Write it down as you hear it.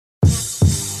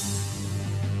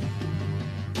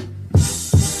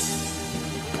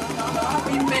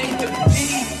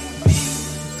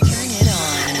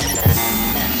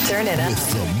Turn it up.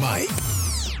 With the mic.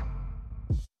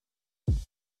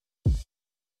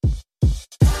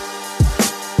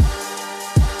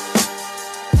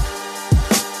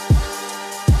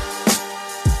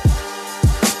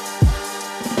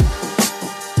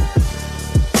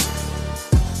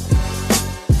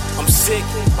 I'm sick,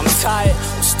 I'm tired,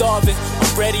 I'm starving,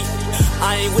 I'm ready.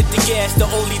 I ain't with the gas, the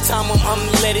only time I'm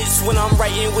unleaded is when I'm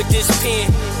writing with this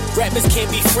pen. Rappers can't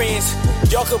be friends,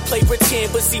 y'all can play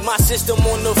pretend, but see my system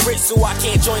on the fritz, so I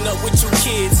can't join up with you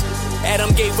kids.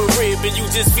 Adam gave a rib, and you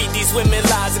just feed these women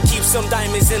lies and keep some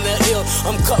diamonds in the ill.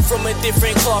 I'm cut from a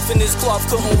different cloth, and this cloth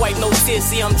couldn't wipe no tears.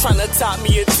 See, I'm trying to top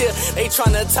me a tip. They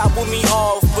trying to topple me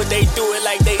off, but they do it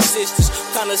like they sisters,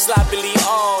 kinda sloppily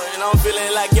all. And I'm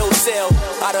feeling like yourself,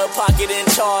 out of pocket and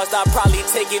charged. I probably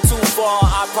take it too far,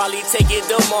 I probably take it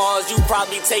to Mars. You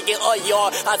probably take it a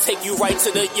yard, I take you right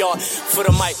to the yard. For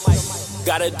the mic,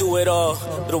 gotta do it all,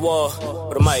 to the wall,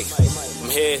 for the mic. I'm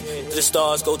here to the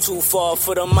stars, go too far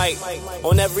for the mic.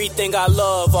 On everything I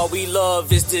love, all we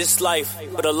love is this life.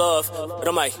 For the love, for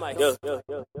the mic, yeah.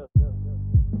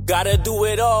 Gotta do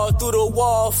it all through the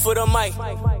wall for the mic.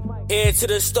 Here to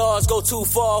the stars, go too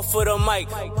far for the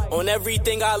mic. On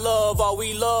everything I love, all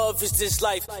we love is this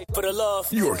life. For the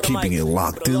love. You're keeping it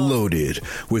locked and loaded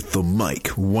with the mic.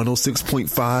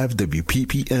 106.5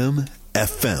 WPPM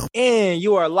FM. And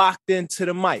you are locked into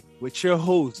the mic with your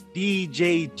host,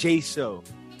 DJ J-So.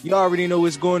 You already know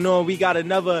what's going on. We got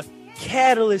another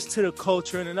catalyst to the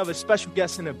culture and another special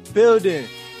guest in the building.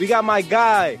 We got my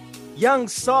guy, Young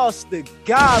Sauce, the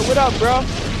guy. What up, bro?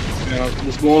 Man,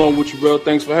 what's going on with you, bro?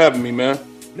 Thanks for having me, man.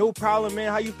 No problem,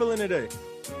 man. How you feeling today?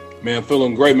 Man,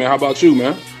 feeling great, man. How about you,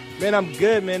 man? Man, I'm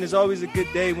good, man. It's always a good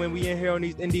day when we in here on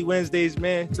these Indie Wednesdays,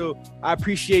 man. So I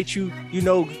appreciate you,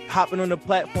 hopping on the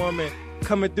platform and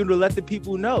coming through to let the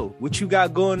people know what you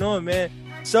got going on, man.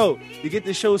 So to get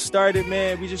the show started,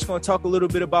 man, we just going to talk a little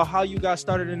bit about how you got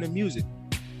started in the music.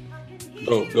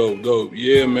 Dope.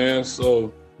 Yeah, man.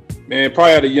 So, man,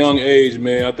 probably at a young age,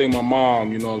 man, I think my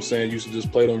mom, used to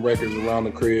just play them records around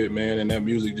the crib, man, and that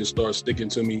music just started sticking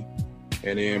to me.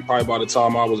 And then probably by the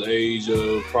time I was age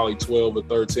of probably 12 or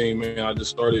 13, man, I just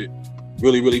started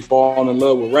really, really falling in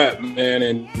love with rap, man,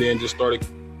 and then just started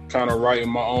kind of writing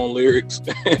my own lyrics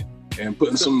and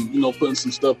putting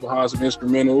some stuff behind some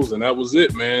instrumentals, and that was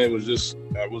it, man. It was just,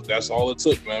 that's all it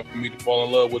took, man, for me to fall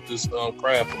in love with this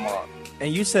craft of mine.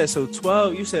 And you said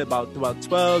about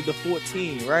 12 to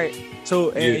 14, right?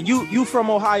 So, and yeah. you from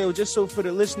Ohio, just so for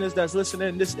the listeners that's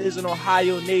listening, this is an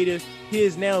Ohio native. He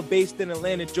is now based in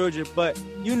Atlanta, Georgia, but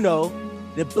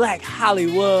the Black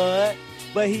Hollywood,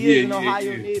 but he is an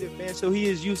Ohio native, man. So he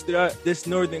is used to this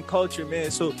northern culture, man.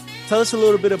 So tell us a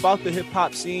little bit about the hip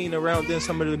hop scene around then,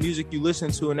 some of the music you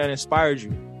listen to and that inspired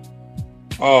you.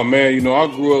 Oh, man, I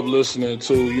grew up listening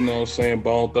to,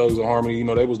 Bone Thugs and Harmony.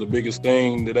 They was the biggest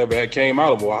thing that ever had came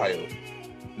out of Ohio.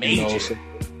 Major.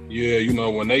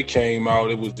 When they came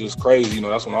out, it was just crazy.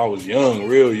 That's when I was young,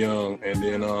 real young. And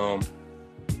then, of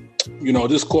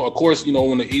course,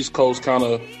 when the East Coast kind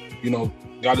of,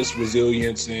 got its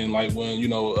resilience, and like when,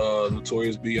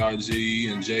 Notorious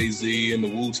B.I.G. and Jay-Z and the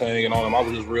Wu-Tang and all them, I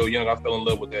was just real young. I fell in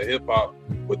love with that hip-hop,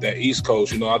 with that East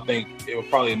Coast. I think it would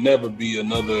probably never be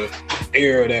another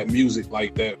era of that music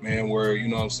like that, man, where, it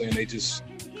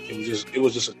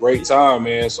was just a great time,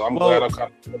 man. So I'm glad I'm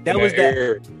kind of that was that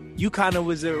era. You kind of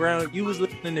was around, you was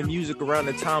listening to music around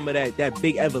the time of that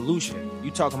big evolution.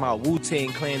 You talking about Wu-Tang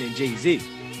Clan and Jay-Z.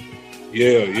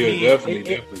 Yeah,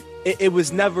 definitely. It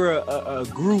was never a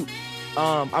group,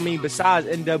 besides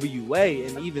NWA,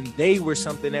 and even they were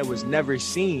something that was never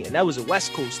seen, and that was a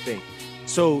West Coast thing.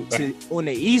 So on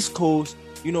the East Coast,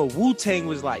 Wu-Tang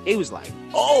was like, they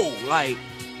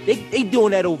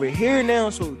doing that over here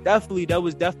now. So that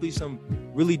was definitely some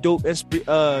really dope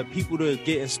people to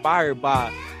get inspired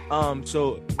by.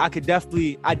 So it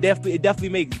definitely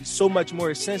makes so much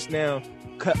more sense now.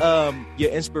 Your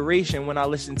inspiration when I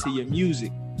listen to your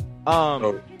music.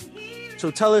 So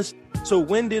tell us,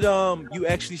 when did you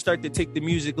actually start to take the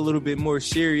music a little bit more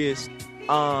serious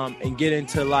and get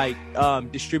into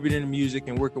distributing the music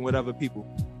and working with other people?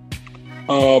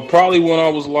 Probably when I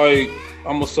was my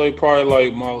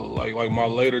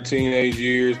later teenage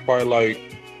years,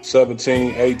 probably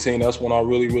 17, 18. That's when I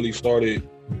really, really started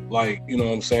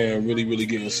really, really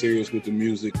getting serious with the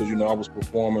music, because I was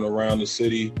performing around the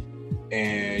city,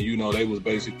 and they was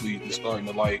basically just starting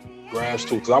to grasp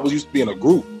to it, because I was used to be in a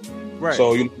group. Right.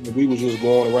 So, we was just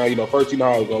going around, first,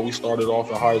 how it go. We started off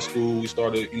in high school. We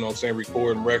started,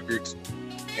 recording records,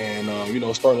 and,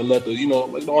 starting to let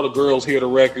all the girls hear the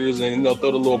records, and, throw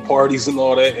the little parties and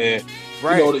all that. And,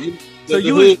 right.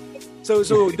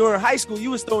 So during high school,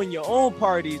 you was throwing your own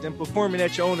parties and performing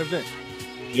at your own event.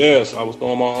 Yes, I was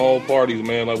throwing my own parties,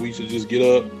 man. Like, we used to just get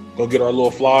up, go get our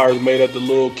little flyers made at the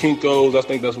little Kinko's. I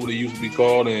think that's what it used to be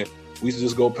called. And we used to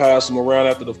just go pass them around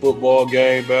after the football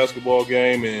game, basketball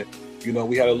game. And, you know,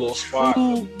 we had a little spot.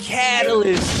 Ooh,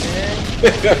 catalyst, man.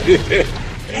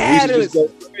 And we used to just go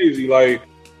crazy. Like,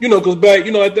 you know, because back,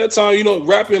 you know, at that time, you know,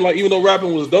 rapping, like, even though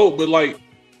rapping was dope, but, like,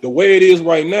 the way it is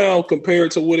right now compared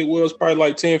to what it was probably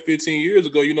like 10, 15 years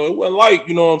ago, you know, it wasn't like,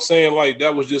 you know what I'm saying, like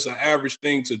that was just an average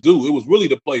thing to do. It was really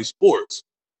to play sports.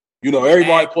 You know,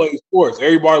 everybody played sports.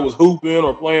 Everybody was hooping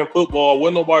or playing football.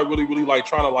 Wasn't nobody really like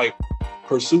trying to like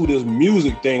pursue this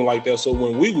music thing like that. So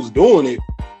when we was doing it,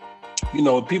 you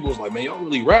know, people was like, man, y'all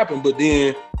really rapping, but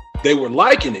then they were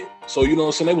liking it. So, you know what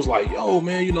I'm saying? They was like, yo,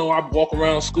 man, you know, I walk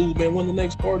around school, man, when the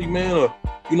next party, man, or,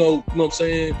 you know what I'm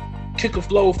saying? Kick a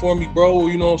flow for me, bro,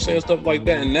 you know what I'm saying, stuff like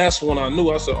that. And that's when I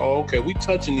knew. I said, oh, okay, we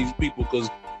touching these people because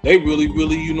they really,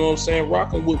 you know what I'm saying,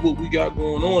 rocking with what we got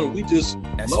going on. And we just,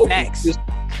 facts.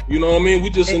 You know what I mean? We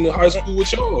just in the high school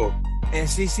with y'all. And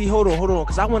see, hold on,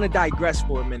 because I want to digress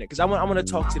for a minute, because I want to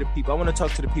talk to the people. I want to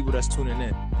talk to the people that's tuning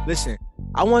in. Listen,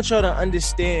 I want y'all to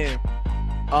understand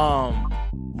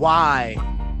why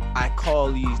I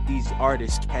call these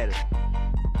artists catalyst.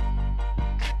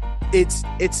 It's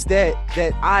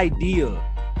that idea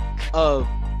of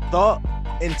thought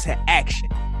into action,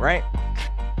 right?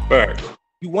 Right.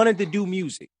 You wanted to do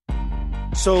music,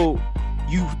 so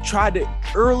you tried to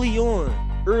early on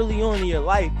in your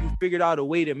life, you figured out a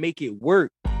way to make it work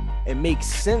and make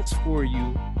sense for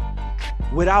you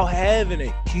without having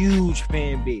a huge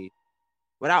fan base,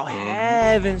 without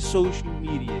having social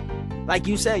media. Like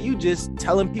you said, you just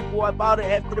telling people about it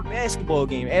after the basketball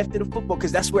game, after the football,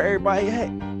 because that's where everybody at.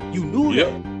 You knew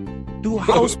that. Do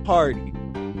house party,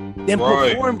 then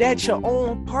performed at your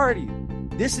own party.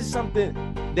 This is something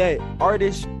that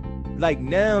artists, like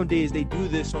nowadays, they do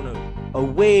this on a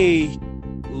way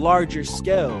larger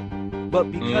scale.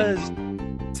 But because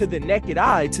to the naked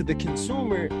eye, to the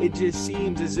consumer, it just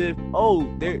seems as if,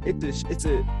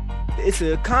 it's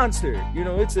a concert, you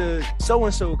know, it's a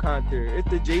so-and-so concert,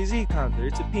 it's a Jay-Z concert,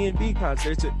 it's a P&B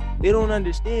concert. They don't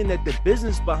understand that the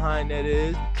business behind that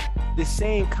is the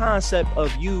same concept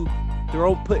of you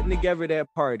putting together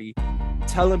that party,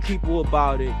 telling people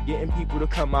about it, getting people to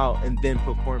come out, and then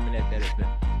performing at that event.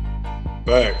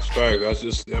 Facts.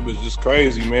 That was just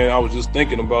crazy, man. I was just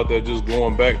thinking about that, just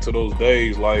going back to those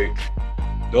days. Like,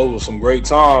 those were some great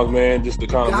times, man. Just to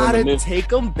kind of reminisce. Take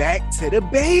them back to the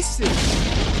basics.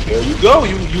 There you go.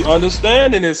 You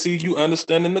understanding it. See, you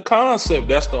understanding the concept.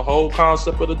 That's the whole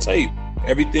concept of the tape.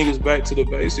 Everything is back to the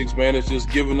basics, man. It's just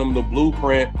giving them the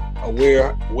blueprint of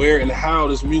where and how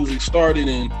this music started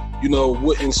and, you know,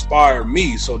 what inspired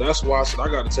me. So that's why I said I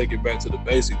got to take it back to the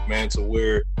basics, man, to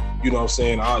where, you know what I'm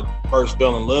saying, I first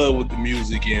fell in love with the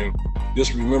music and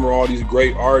just remember all these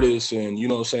great artists and, you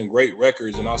know what I'm saying, great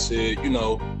records. And I said, you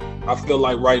know, I feel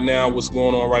like right now, what's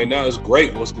going on right now is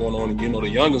great what's going on. And, you know, the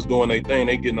youngest doing their thing,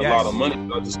 they getting a lot of money.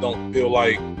 I just don't feel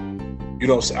like, you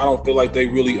know what I'm saying, I don't feel like they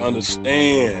really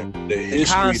understand the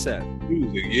history concept. Of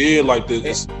music. Yeah, like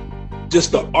it's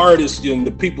just the artists and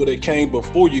the people that came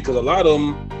before you, because a lot of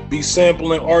them be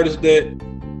sampling artists that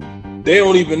they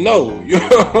don't even know. You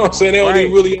know what I'm saying? They don't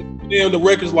even really understand the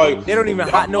records. Like, they don't even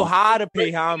know how to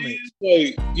pay homage.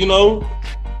 Like, you know.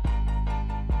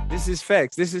 This is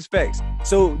facts.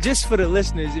 So just for the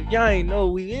listeners, if y'all ain't know,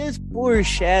 we is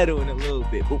foreshadowing a little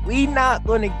bit, but we not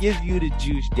going to give you the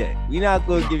juice yet. We not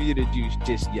going to give you the juice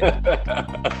just yet.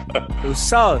 So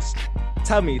Sauce,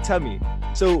 tell me.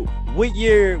 So what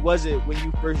year was it when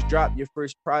you first dropped your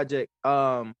first project?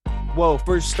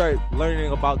 First start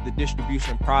learning about the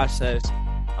distribution process.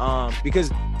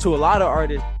 Because to a lot of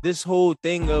artists, this whole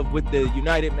thing of with the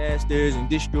United Masters and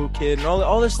DistroKid and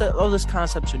all this stuff, all these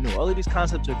concepts are new. All of these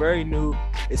concepts are very new.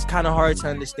 It's kind of hard to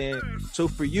understand. So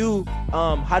for you,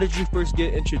 how did you first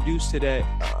get introduced to that?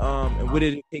 And what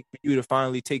did it take for you to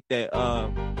finally take that,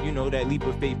 that leap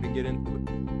of faith and get into it?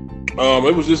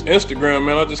 It was just Instagram,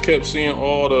 man. I just kept seeing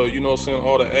all the,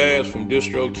 all the ads from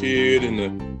DistroKid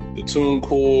and the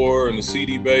TuneCore and the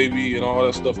CD Baby and all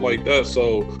that stuff like that.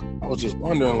 So I was just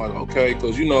wondering, like, okay,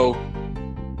 because,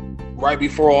 right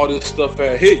before all this stuff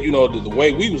had hit, the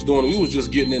way we was doing it, we was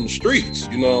just getting in the streets,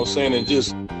 you know what I'm saying? And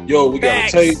just, we got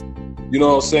a tape, you know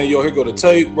what I'm saying? Here go the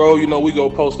tape, bro. We go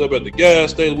post up at the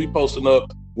gas station. We posting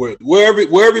up where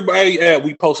everybody at,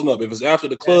 we posting up. If it's after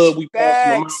the club, we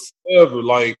posting them out, whatever.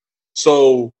 Like,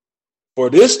 so for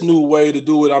this new way to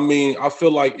do it, I mean, I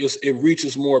feel like it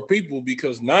reaches more people,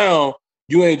 because now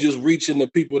you ain't just reaching the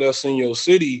people that's in your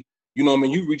city. you know what I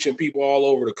mean, you reaching people all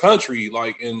over the country,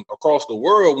 like, and across the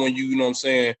world when you know what I'm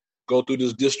saying, go through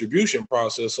this distribution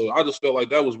process. So I just felt like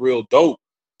that was real dope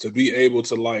to be able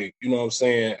to, like, you know what I'm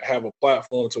saying, have a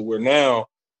platform to where now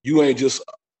you ain't just,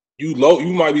 you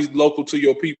might be local to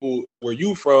your people where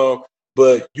you from,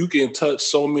 but you can touch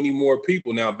so many more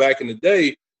people. Now, back in the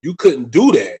day, you couldn't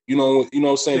do that. You know what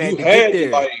I'm saying? You had to,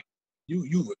 like,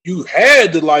 you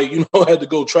had to, like, you know, had to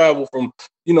go travel from,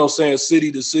 you know what I'm saying,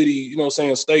 city to city, you know what I'm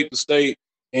saying, state to state,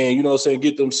 and, you know what I'm saying,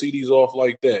 get them CDs off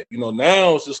like that. You know,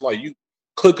 now it's just like you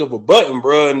click of a button,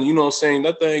 bro, and, you know what I'm saying,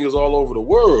 that thing is all over the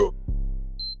world.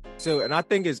 So, and I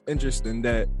think it's interesting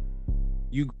that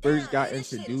you first got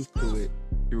introduced to it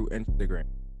through Instagram.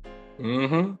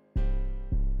 Mm-hmm.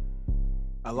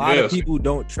 A lot of people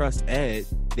don't trust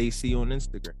ads they see on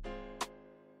Instagram.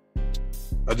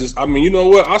 I mean, you know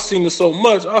what? I seen it so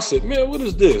much. I said, man, what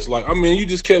is this? Like, I mean, you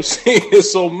just kept seeing it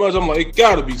so much. I'm like, it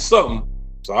gotta be something.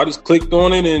 So I just clicked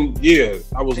on it, and yeah,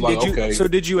 I was like, okay. So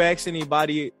did you ask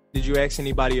anybody? Did you ask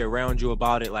anybody around you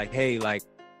about it? Like, hey, like,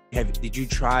 did you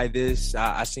try this?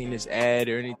 I seen this ad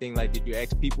or anything. Like, did you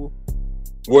ask people?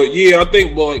 Well, yeah, I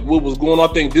think like what was going on,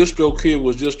 I think DistroKid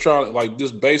was just trying to, like,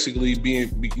 just basically being,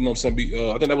 you know what I'm saying,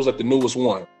 I think that was like the newest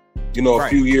one, you know, a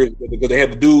few years ago, because they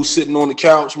had the dude sitting on the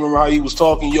couch. Remember how he was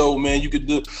talking, yo, man, you could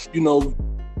do, you know,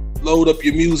 load up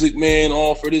your music, man,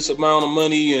 all for this amount of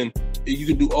money, and you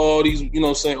can do all these, you know what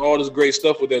I'm saying, all this great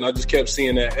stuff with that. And I just kept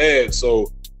seeing that ad.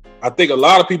 So I think a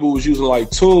lot of people was using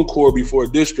like TuneCore before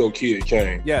DistroKid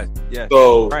came. Yeah.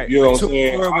 So, you know what I'm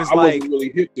saying? I wasn't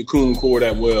really hit the TuneCore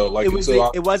that well. Like,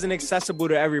 it wasn't accessible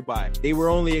to everybody. They were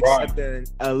only accepting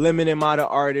a limited amount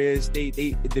of artists.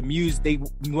 They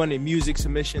wanted music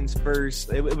submissions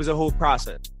first. It was a whole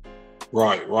process.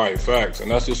 Right, facts.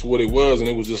 And that's just what it was. And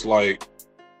it was just like,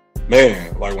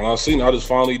 man, like when I seen it, I just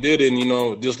finally did it, and, you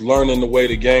know, just learning the way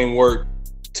the game worked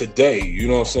today, you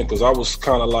know what I'm saying? Because I was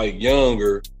kind of like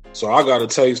younger. So I got a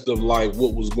taste of like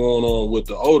what was going on with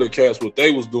the older cats, what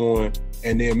they was doing,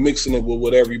 and then mixing it with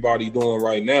what everybody doing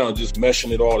right now, just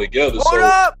meshing it all together. Hold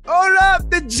up,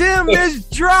 the gym is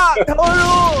dropped. Hold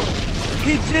on.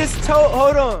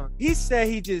 Hold on. He said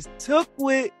he just took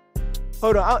with.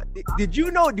 Hold on. Do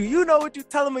you know what you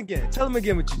tell him again? Tell him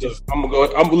again what you just. We're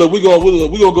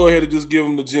gonna go ahead and just give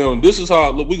him the gym. This is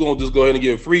how we're gonna just go ahead and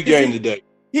get a free game today.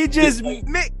 He just go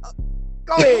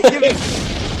ahead, give it.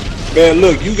 Man,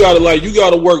 look, you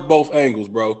gotta work both angles,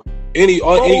 bro. Any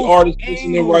artist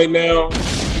listening right now,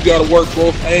 you gotta work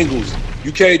both angles.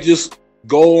 You can't just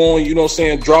go on, you know what I'm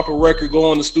saying, drop a record,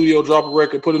 go on the studio, drop a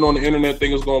record, put it on the internet,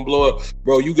 think it's gonna blow up.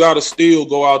 Bro, you gotta still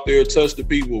go out there, touch the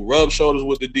people, rub shoulders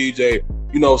with the DJ,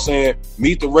 you know what I'm saying,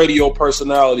 meet the radio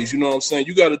personalities, you know what I'm saying?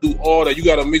 You gotta do all that. You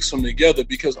gotta mix them together,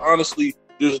 because honestly,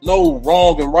 there's no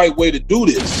wrong and right way to do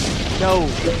this. No.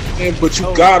 But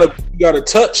you gotta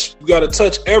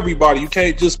touch everybody. You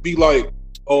can't just be like,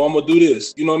 oh, I'm gonna do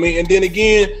this. You know what I mean? And then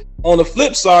again, on the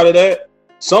flip side of that,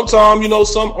 sometimes, you know,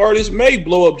 some artists may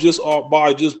blow up just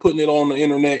by just putting it on the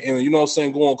internet and, you know what I'm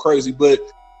saying, going crazy. But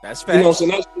that's fact. You know what I'm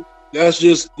saying? That's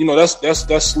just, you know, that's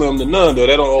slim to none, though.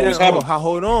 That don't always happen.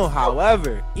 Hold on.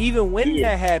 However, even when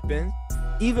that happens,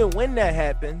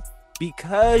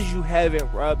 because you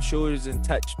haven't rubbed shoulders and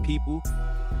touched people,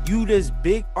 you this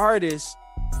big artist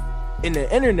in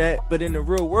the internet, but in the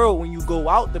real world, when you go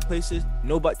out to places,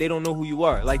 they don't know who you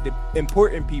are. Like, the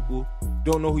important people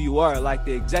don't know who you are. Like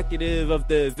the executive of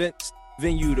the events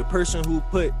venue, the person who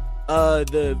put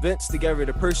the events together,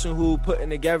 the person who putting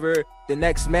together the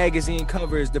next magazine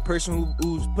covers, the person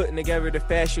who's putting together the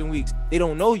fashion weeks. They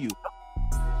don't know you.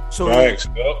 So thanks.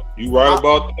 Yep. You right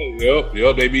about that.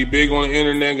 Yep. They be big on the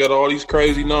internet, got all these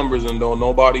crazy numbers, and don't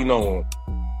nobody know them.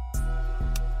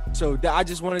 So I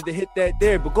just wanted to hit that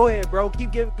there, but go ahead, bro.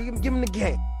 Keep give him the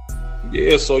game.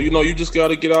 Yeah, so, you know, you just got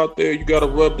to get out there. You got to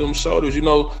rub them shoulders. You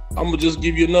know, I'm going to just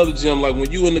give you another gem. Like,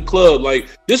 when you in the club, like,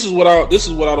 this is what I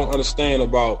don't understand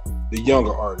about the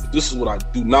younger artists. This is what I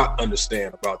do not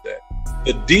understand about that.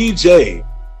 The DJ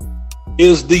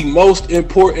is the most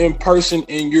important person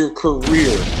in your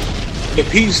career. If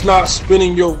he's not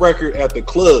spinning your record at the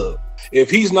club, if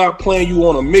he's not playing you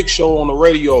on a mix show on the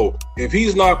radio, if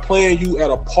he's not playing you at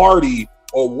a party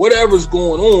or whatever's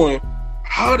going on,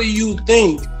 how do you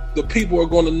think the people are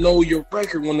going to know your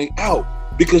record when they out?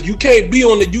 Because you can't be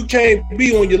on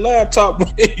your laptop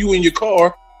when you in your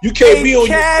car. You can't be on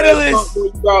Catalyst. Your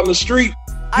laptop when you out in the street.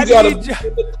 You got to be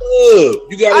in the club.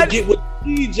 You got to get with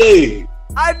the DJ.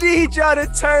 I need y'all to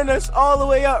turn us all the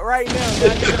way up right now.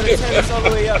 I need y'all to turn us all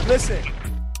the way up. Listen.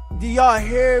 Do y'all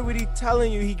hear what he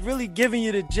telling you? He really giving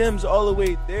you the gems all the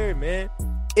way there, man.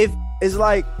 If it's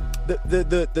like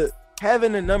the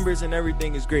having the numbers and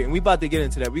everything is great, and we about to get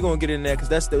into that. We're gonna get into that because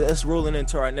that's rolling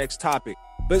into our next topic.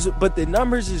 But the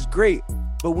numbers is great.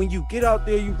 But when you get out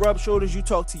there, you rub shoulders, you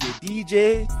talk to your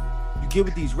DJs, you get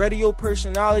with these radio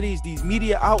personalities, these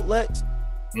media outlets.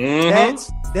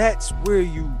 That's where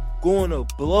you gonna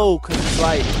blow, because it's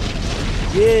like,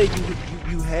 yeah,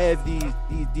 you have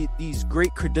these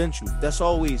great credentials. That's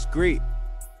always great.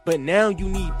 But now you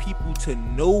need people to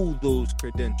know those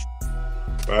credentials.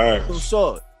 Right.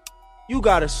 So you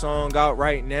got a song out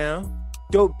right now,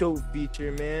 dope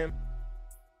feature, man,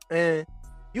 and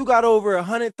you got over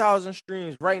 100,000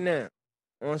 streams right now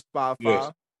on Spotify,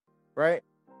 yes. right?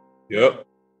 Yep.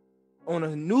 On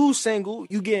a new single,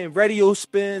 you getting radio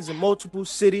spins in multiple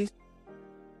cities.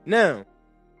 Now,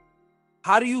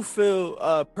 how do you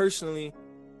feel personally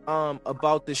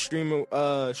about the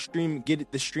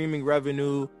streaming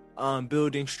revenue,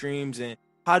 building streams, and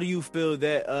how do you feel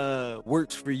that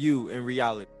works for you in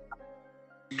reality?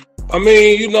 I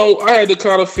mean, I had to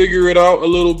kind of figure it out a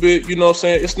little bit, you know what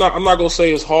I'm saying? I'm not going to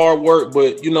say it's hard work,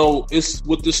 but, it's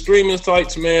with the streaming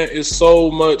sites, man, it's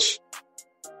so much,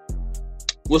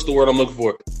 what's the word I'm looking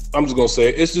for? I'm just going to say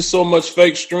it. It's just so much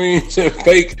fake streams and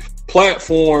fake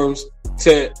platforms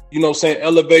to,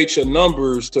 elevate your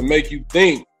numbers to make you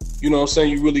think, you're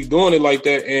really doing it like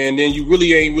that. And then you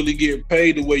really ain't really getting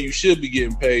paid the way you should be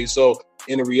getting paid. So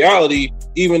in reality,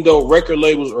 even though record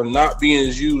labels are not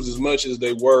being used as much as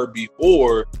they were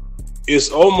before, it's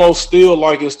almost still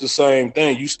like it's the same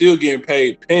thing. You still getting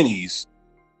paid pennies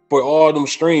for all them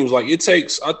streams. Like, it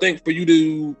takes, I think, for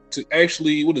you to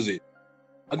actually, what is it?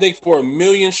 I think for 1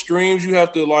 million streams, you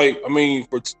have to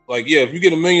if you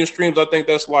get 1 million streams, I think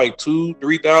that's like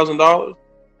 $2,000-$3,000.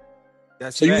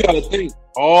 That's so you got to think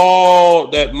all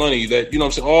that money that,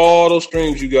 all those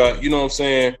streams you got,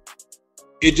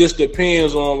 it just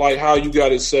depends on like how you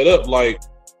got it set up. Like,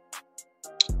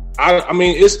 I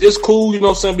mean, it's cool,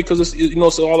 because it's,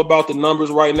 it's all about the numbers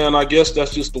right now. And I guess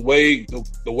that's just the way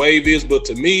the wave is. But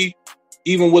to me,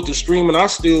 even with the streaming, I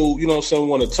still,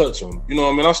 want to touch them.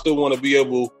 I still want to be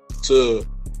able to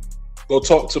go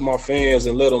talk to my fans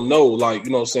and let them know, like,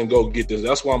 go get this.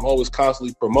 That's why I'm always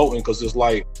constantly promoting, because it's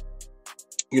like,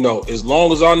 as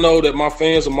long as I know that my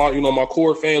fans and my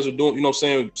core fans are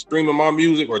doing, streaming my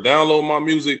music or downloading my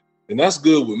music, then that's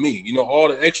good with me. All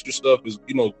the extra stuff is,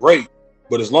 great.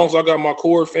 But as long as I got my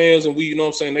core fans and we,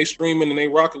 they streaming and they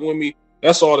rocking with me,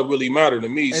 that's all that really mattered to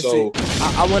me. And so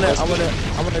I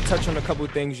wanna touch on a couple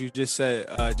of things you just said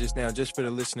just now, just for the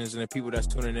listeners and the people that's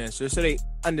tuning in, so they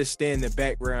understand the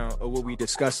background of what we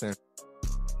discussing.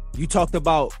 You talked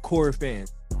about core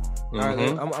fans. All right,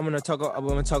 I'm gonna talk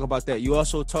about that. You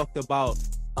also talked about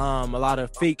a lot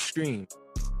of fake streams,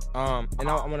 and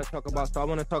I want to talk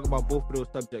about both of those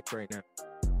subjects right now.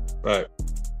 Right.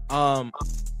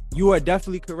 You are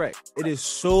definitely correct. It is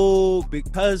so,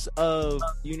 because of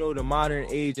the modern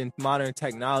age and modern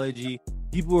technology,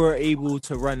 people are able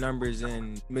to run numbers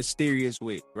in mysterious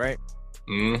ways, right?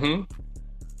 Mm-hmm.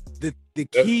 The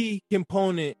key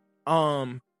component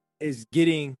is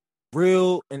getting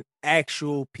real and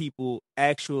actual people,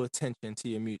 actual attention to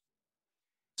your music.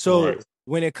 So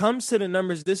when it comes to the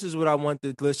numbers, this is what I want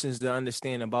the listeners to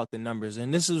understand about the numbers.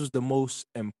 And this is the most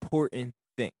important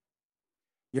thing.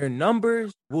 Your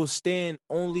numbers will stand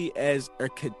only as a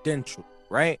credential,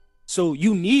 right? So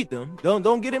you need them.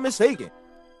 Don't get it mistaken.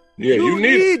 Yeah, you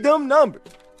need them numbers.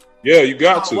 Yeah, you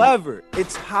got to. However,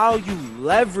 it's how you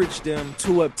leverage them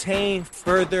to obtain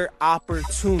further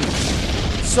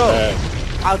opportunities. So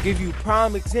I'll give you a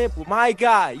prime example. My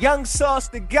guy, Young Sauce,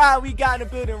 the guy we got in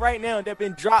the building right now that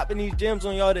been dropping these gems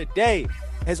on y'all today,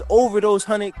 has over those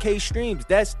 100K streams.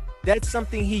 That's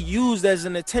something he used as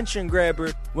an attention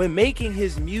grabber when making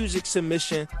his music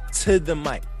submission to the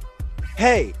mic.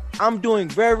 Hey, I'm doing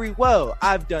very well.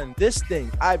 I've done this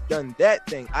thing. I've done that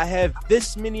thing. I have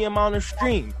this many amount of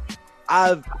streams.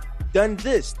 I've done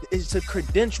this. It's a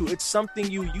credential. It's something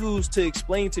you use to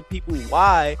explain to people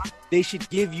why they should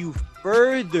give you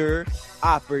further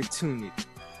opportunity.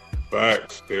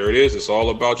 Facts. There it is. It's all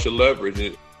about your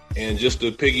leverage. And just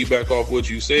to piggyback off what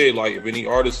you said, like, if any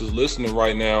artist is listening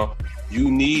right now, you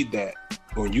need that.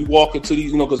 When you walk into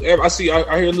these, because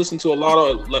I hear listen to a lot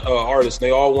of artists, and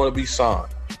they all want to be signed.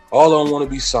 All of them want to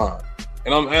be signed.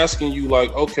 And I'm asking you,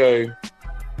 like, okay,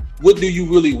 what do you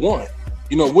really want?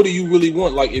 What do you really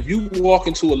want? Like, if you walk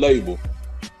into a label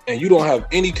and you don't have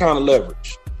any kind of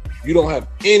leverage, you don't have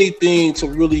anything to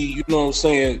really,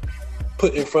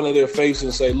 put in front of their face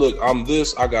and say, look, I'm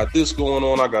this, I got this going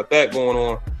on, I got that going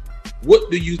on.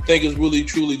 What do you think is really,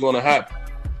 truly going to happen?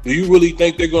 Do you really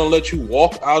think they're going to let you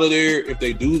walk out of there if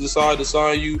they do decide to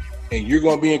sign you? and you're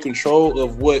going to be in control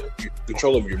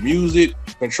of your music,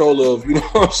 control of, you know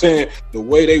what I'm saying, the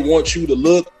way they want you to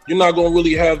look, you're not going to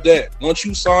really have that. Once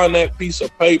you sign that piece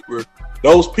of paper,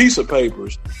 those piece of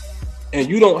papers, and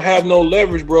you don't have no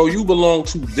leverage, bro, you belong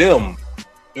to them.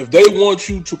 If they want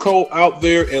you to go out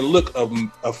there and look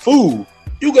a fool,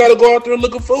 you got to go out there and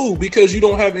look a fool because you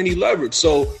don't have any leverage.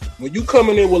 So when you come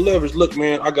in there with leverage, look,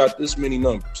 man, I got this many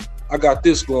numbers. I got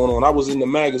this going on. I was in the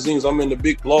magazines. I'm in the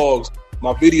big blogs.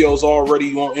 My videos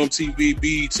already on MTV,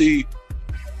 BET.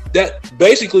 That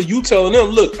basically you telling them,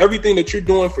 look, everything that you're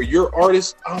doing for your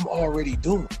artist, I'm already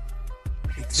doing.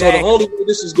 Exactly. So the only way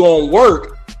this is going to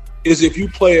work is if you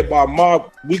play it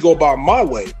we go by my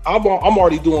way. I'm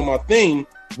already doing my thing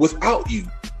without you.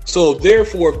 So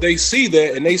therefore, if they see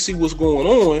that and they see what's going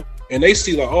on and they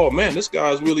see like, oh man, this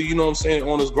guy's really, you know what I'm saying,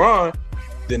 on his grind,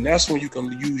 then that's when you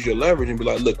can use your leverage and be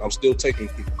like, look, I'm still taking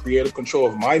creative control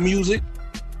of my music.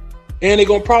 And they're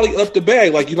going to probably up the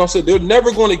bag. Like, you know what I'm saying? They're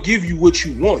never going to give you what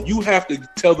you want. You have to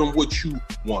tell them what you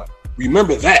want.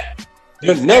 Remember that.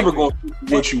 They're never going to give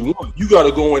you what you want. You got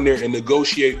to go in there and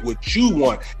negotiate what you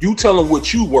want. You tell them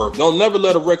what you worth. Don't never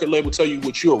let a record label tell you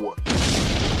what you're worth.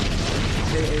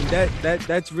 And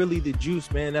that's really the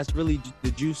juice, man. That's really the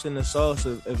juice and the sauce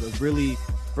of really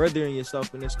furthering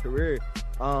yourself in this career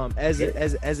as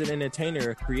an entertainer,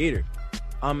 a creator.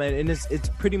 And it's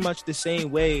pretty much the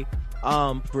same way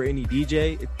for any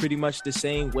DJ. It's pretty much the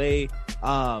same way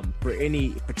for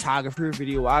any photographer,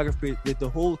 videographer. That the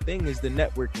whole thing is the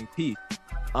networking piece.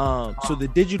 So the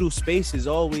digital space is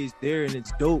always there, and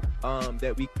it's dope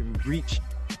that we can reach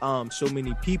so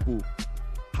many people.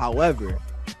 However,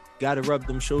 gotta rub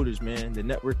them shoulders, man. The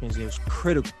networking is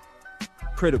critical.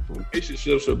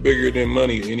 Relationships are bigger than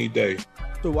money any day.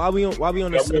 So while we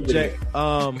on the subject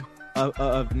of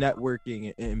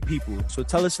networking and people, so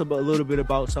tell us a little bit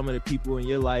about some of the people in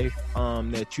your life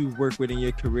that you work with in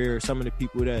your career, some of the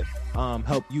people that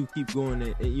help you keep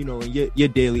going, in your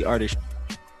daily artist.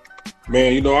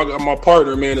 Man, you know, I got my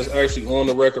partner, man, that's actually on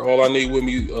the record. All I need with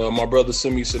me, my brother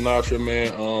Simi Sinatra,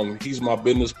 man. He's my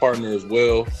business partner as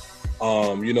well.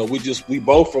 You know, we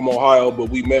both from Ohio, but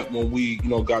we met when when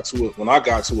I got to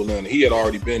Atlanta. He had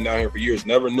already been down here for years.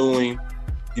 Never knew him.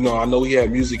 You know, I know he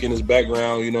had music in his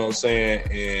background, you know what I'm saying?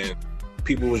 And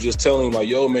people was just telling him like,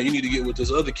 yo, man, you need to get with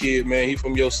this other kid, man. He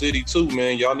from your city too,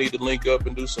 man. Y'all need to link up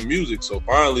and do some music. So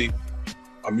finally,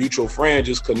 a mutual friend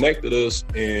just connected us,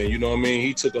 and you know what I mean?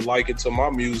 He took a liking to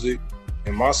my music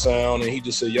and my sound, and he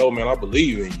just said, yo, man, I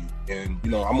believe in you. And, you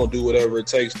know, I'm going to do whatever it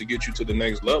takes to get you to the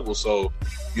next level. So,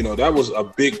 you know, that was a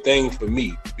big thing for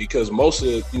me because most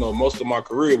of my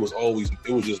career was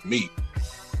just me.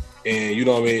 And, you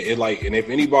know what I mean? And if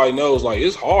anybody knows, like,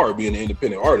 it's hard being an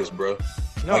independent artist, bro.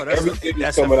 No, like, everything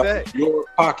is coming out of your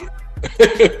pocket.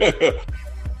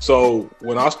 So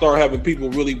when I start having people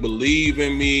really believe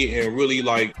in me and really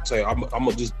like say, I'm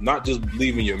gonna just not just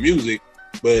believe in your music,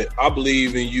 but I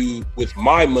believe in you with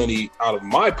my money out of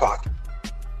my pocket.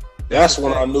 That's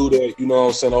when I knew that, you know what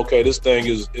I'm saying, okay, this thing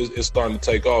is starting to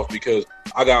take off because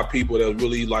I got people that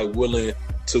really like willing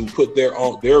to put their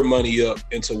money up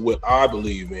into what I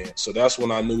believe in. So that's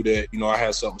when I knew that, you know, I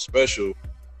had something special.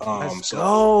 Let's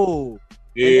go.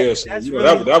 Yeah, so, you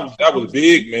know, that was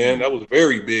big, man. That was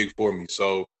very big for me.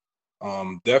 So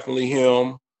definitely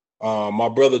him. My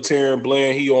brother Taryn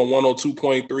Bland, he on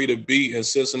 102.3 The Beat in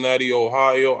Cincinnati,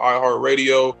 Ohio,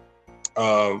 iHeartRadio.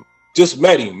 Just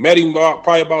met him about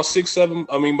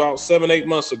 7-8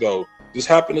 months ago. Just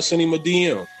happened to send him a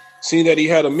DM. Seen that he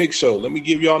had a mix show. Let me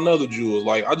give y'all another jewel.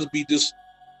 Like, I just be just,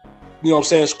 you know what I'm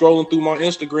saying, scrolling through my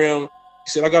Instagram.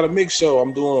 He said, I got a mix show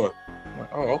I'm doing. I'm like,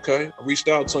 oh, okay. I reached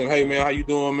out to him. Hey, man, how you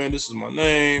doing, man? This is my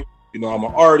name. You know, I'm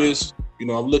an artist. You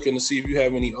know, I'm looking to see if you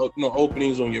have any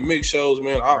openings on your mix shows,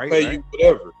 man. I'll pay you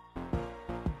whatever.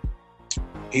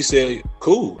 He said,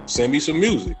 cool. Send me some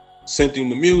music. Sent him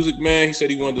the music, man. He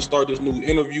said he wanted to start this new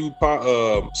interview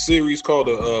series called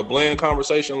a Bland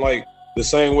Conversation, like the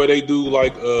same way they do,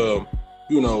 like who's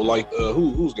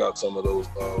got some of those,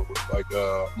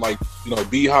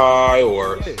 Beehive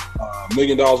or $1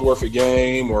 Million Worth of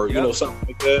Game or you know something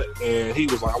like that. And he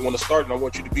was like, I want to start and I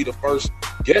want you to be the first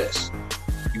guest.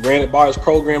 He ran it by his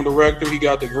program director. He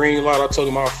got the green light. I told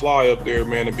him I'll fly up there,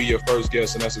 man, to be your first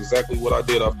guest, and that's exactly what I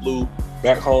did. I flew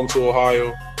back home to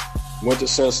Ohio. Went to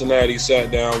Cincinnati, sat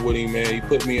down with him, man. He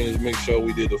put me in his mix show.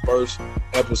 We did the first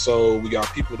episode. We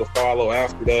got people to follow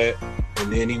after that.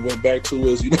 And then he went back to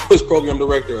his program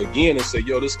director again and said,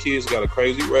 yo, this kid's got a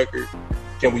crazy record.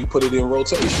 Can we put it in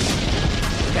rotation?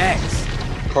 Facts.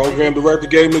 Program director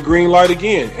gave him the green light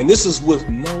again. And this is with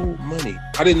no money.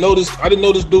 I didn't know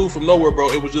this dude from nowhere, bro.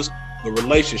 It was just the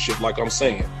relationship, like I'm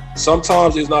saying.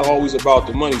 Sometimes it's not always about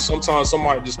the money. Sometimes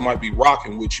somebody just might be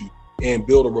rocking with you and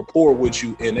build a rapport with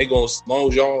you, and they gonna, as long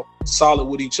as y'all solid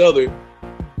with each other,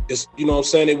 it's, you know what I'm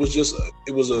saying, it was just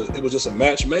a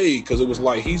match made, because it was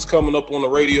like, he's coming up on the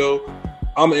radio,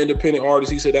 I'm an independent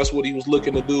artist, he said that's what he was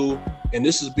looking to do, and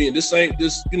this is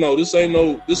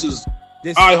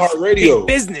iHeartRadio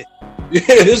business.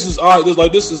 Yeah, this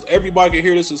is everybody can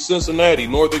hear this in Cincinnati,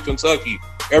 Northern Kentucky,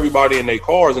 everybody in their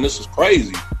cars, and this is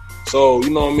crazy. So, you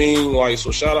know what I mean? Like,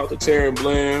 so shout out to Terry and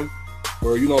Blam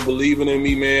for, you know, believing in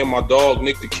me, man. My dog,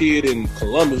 Nick the Kid in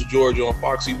Columbus, Georgia on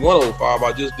Foxy 105.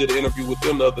 I just did an interview with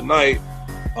him the other night.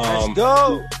 Let's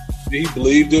go. He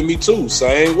believed in me too,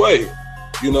 same way.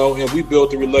 You know, and we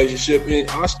built a relationship, and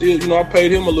I still, you know, I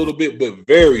paid him a little bit, but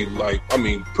very, like, I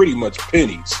mean, pretty much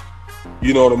pennies.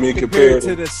 You know what I mean? Compared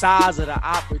to the size of the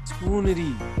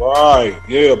opportunity. Right.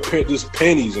 Yeah, just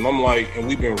pennies. And I'm like, and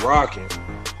we've been rocking.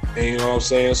 And you know what I'm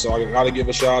saying? So I got to give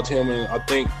a shout out to him. And I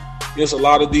think there's a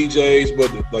lot of DJs,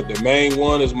 but the main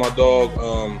one is my dog,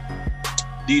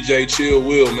 DJ Chill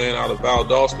Will, man, out of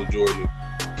Valdosta, Georgia.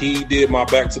 He did my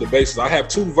Back to the Basics. I have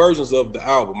two versions of the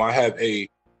album. I have a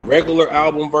regular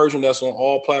album version that's on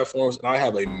all platforms, and I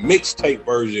have a mixtape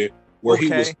version where he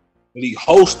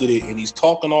hosted it and he's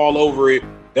talking all over it.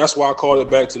 That's why I called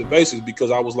it Back to the Basics,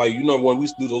 because I was like, you know, when we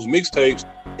used to do those mixtapes,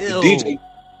 the DJ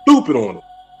stupid on it,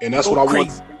 and that's what I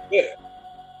want.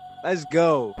 Let's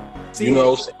go. See, you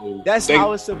know, so that's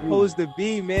how it's supposed to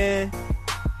be, man.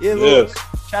 Yeah, yes.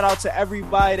 Shout out to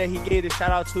everybody that he gave a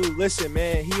shout out to. Listen,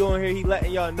 man, he on here, he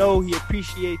letting y'all know he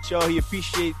appreciates y'all. He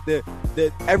appreciate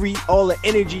all the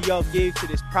energy y'all gave to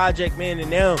this project, man.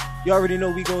 And now you already know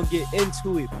we gonna get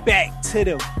into it. Back to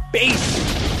the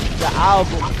Basics, the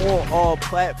album on all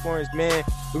platforms, man.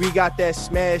 We got that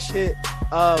smash hit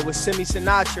with Simi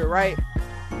Sinatra, right?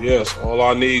 Yes, all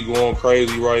I need going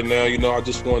crazy right now. You know, I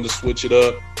just wanted to switch it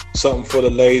up. Something for the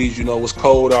ladies. You know, it's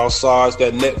cold outside. It's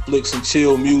that Netflix and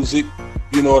chill music.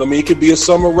 You know what I mean? It could be a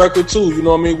summer record too. You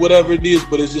know what I mean? Whatever it is,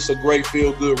 but it's just a great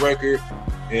feel-good record.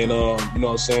 And, you know what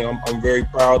I'm saying? I'm very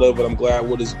proud of it. I'm glad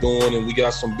what it's doing. And we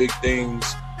got some big things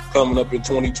coming up in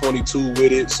 2022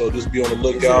 with it. So just be on the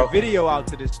lookout. Is there a video out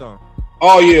to this song?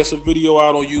 Oh, yeah. It's a video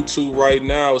out on YouTube right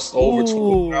now. It's over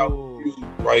 20,000 views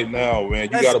right now, man.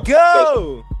 You Let's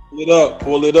go.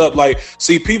 Pull it up. Like,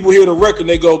 see, people hear the record,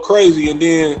 they go crazy, and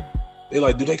then they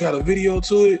like, do they got a video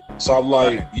to it? So I'm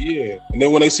like, yeah. And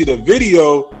then when they see the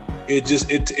video,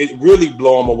 it really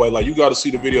blow them away. Like, you got to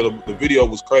see the video. The video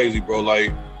was crazy, bro.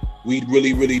 Like, we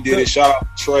really, really did it. Shout out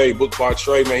to Trey, Booked by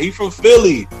Trey, man. He from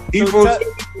Philly.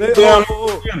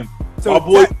 My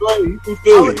boy Trey, he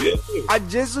from Philly. I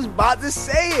just was about to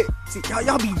say it. See,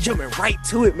 y'all be jumping right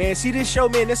to it, man. See this show,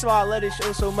 man. That's why I love this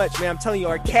show so much, man. I'm telling you,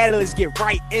 our catalysts get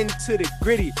right into the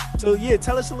gritty. So yeah,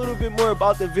 tell us a little bit more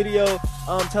about the video.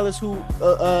 Tell us who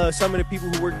some of the people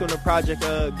who worked on the project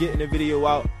getting the video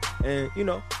out, and you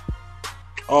know.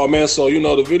 Oh man, so you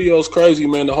know the video's crazy,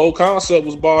 man. The whole concept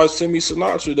was by Simi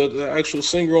Sinatra, the actual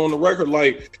singer on the record.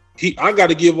 Like I got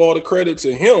to give all the credit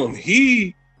to him.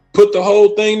 He put the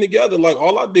whole thing together. Like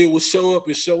all I did was show up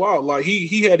and show out. Like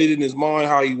he had it in his mind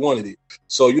how he wanted it.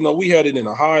 So you know we had it in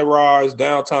a high rise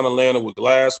downtown Atlanta with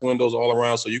glass windows all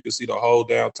around, so you could see the whole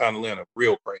downtown Atlanta.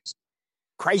 Real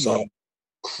crazy. So,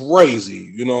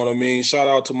 crazy. You know what I mean? Shout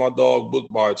out to my dog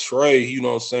Booked by Trey. You know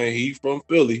what I'm saying? He from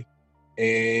Philly,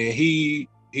 and he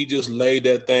just laid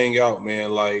that thing out,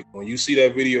 man. Like when you see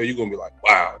that video, you're gonna be like,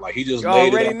 wow. Like he just laid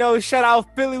it out. Already know. Shout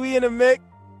out Philly. We in the mix.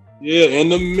 Yeah, in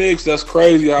the mix. That's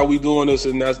crazy how we doing this,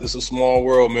 and it's a small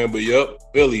world, man. But yep,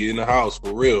 Philly in the house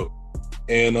for real.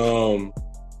 And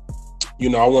you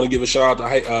know, I want to give a shout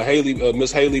out to Haley,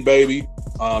 Miss Haley Baby.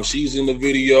 She's in the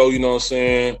video. You know what I'm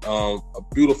saying? A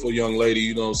beautiful young lady.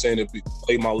 You know what I'm saying? That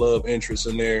played my love interest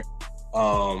in there.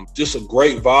 Just a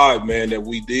great vibe, man, that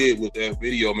we did with that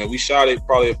video, man. We shot it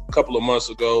probably a couple of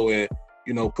months ago, and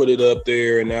you know, put it up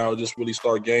there, and now just really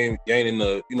start gaining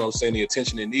the, you know, saying the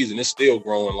attention it needs, and it's still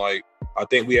growing. Like I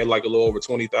think we had like a little over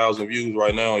 20,000 views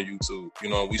right now on YouTube. You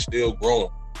know, we still growing.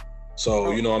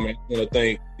 So you know, I mean, I want to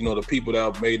thank, you know, the people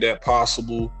that made that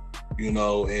possible. You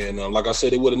know, and like I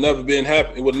said, it would have never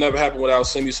happened. It would never happen without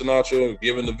Simi Sinatra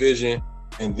giving the vision,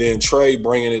 and then Trey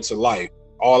bringing it to life.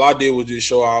 All I did was just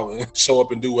show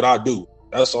up and do what I do.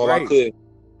 That's all I could.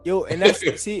 Yo, and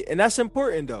that's and that's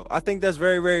important though. I think that's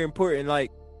very, very important. Like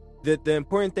the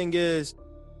important thing is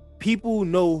people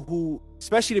know who,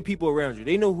 especially the people around you,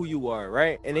 they know who you are,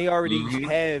 right? And they already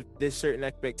have this certain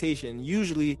expectation.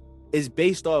 Usually is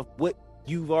based off what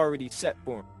you've already set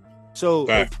for them. So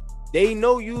if they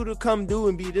know you to come do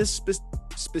and be this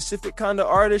specific kind of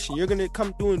artist, and you're gonna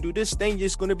come through and do this thing,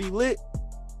 it's gonna be lit.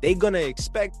 they gonna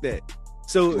expect that.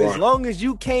 So as long as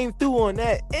you came through on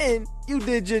that end, you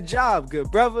did your job,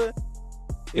 good brother.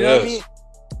 You know what I mean?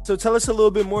 So tell us a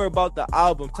little bit more about the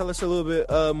album. Tell us a little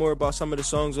bit more about some of the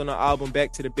songs on the album,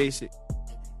 Back to the Basics.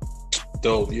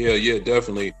 Dope. Yeah,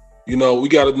 definitely. You know, we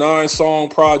got a 9-song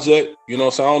project. You know,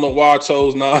 so I don't know why I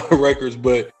chose 9 records,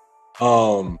 but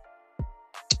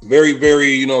very,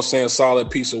 very, you know what I'm saying, solid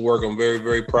piece of work. I'm very,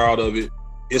 very proud of it.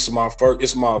 It's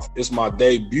my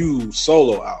debut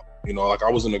solo album. You know, like I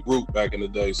was in a group back in the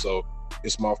day, so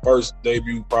it's my first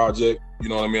debut project. You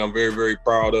know what I mean? I'm very, very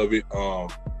proud of it.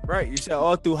 Right. You said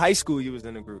all through high school you was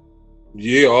in a group.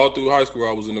 Yeah, all through high school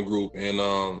I was in a group. And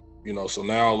you know, so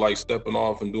now like stepping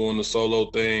off and doing the solo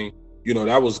thing, you know,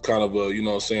 that was kind of a, you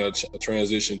know what I'm saying, a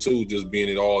transition too, just being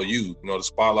it all you. You know, the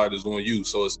spotlight is on you.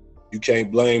 So you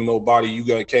can't blame nobody. You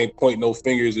can't point no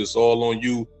fingers. It's all on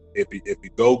you. If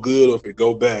it go good or if it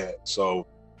go bad. So,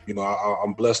 you know,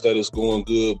 I'm blessed that it's going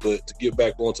good. But to get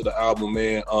back onto the album,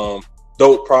 man,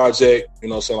 dope project. You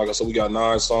know what I'm saying? Like I said, we got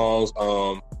 9 songs.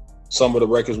 Some of the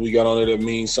records we got on there that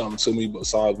mean something to me.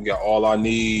 Besides, we got All I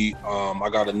Need. I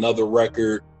got another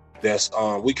record that's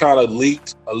we kind of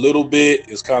leaked a little bit.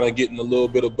 It's kind of getting a little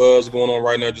bit of buzz going on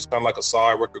right now. Just kind of like a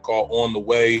side record called On the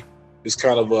Way. It's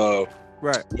kind of a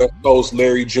West Coast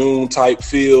Larry June type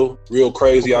feel. Real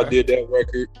crazy. Okay. I did that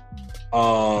record.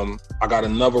 I got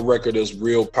another record that's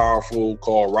real powerful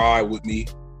called Ride With Me.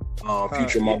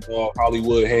 Featuring my dog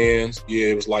Hollywood Hands. Yeah,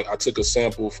 it was like I took a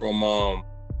sample from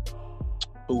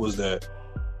who was that?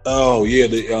 Oh yeah,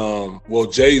 well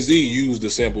Jay-Z used the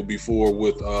sample before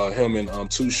with him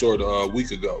and Too Short a week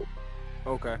ago.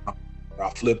 Okay. I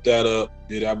flipped that up.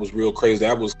 Yeah, that was real crazy.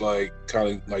 That was like kind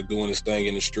of like doing this thing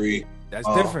in the street. That's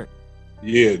different.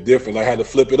 Yeah, different. I had to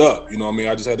flip it up. You know what I mean?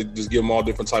 I just had to just give them all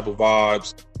different type of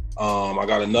vibes. I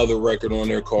got another record on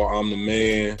there called I'm the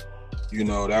Man. You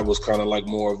know, that was kind of like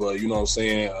more of a, you know what I'm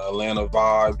saying, Atlanta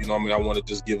vibe. You know what I mean? I want to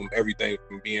just give them everything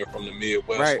from being from the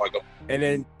Midwest. Right. And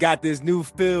then got this new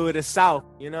feel of the South.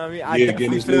 You know what I mean?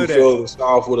 Getting this new feel of the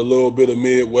South with a little bit of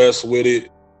Midwest with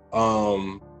it.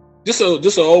 Just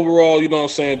an overall, you know what I'm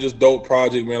saying, just dope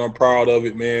project, man. I'm proud of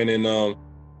it, man. And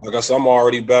like I said, I'm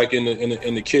already back in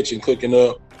the kitchen cooking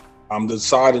up. I'm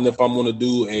deciding if I'm going to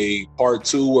do a part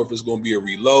 2 or if it's going to be a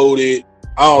reloaded.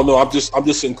 I don't know. I'm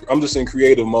just in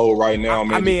creative mode right now,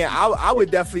 man. I mean, I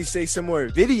would definitely say some more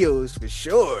videos for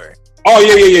sure. Oh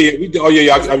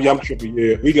yeah. I'm tripping.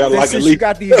 Yeah, we got like at least you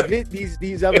got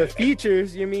these other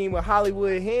features. You mean with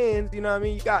Hollywood Hands? You know what I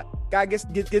mean? You got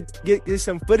get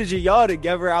some footage of y'all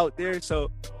together out there.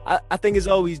 So I think it's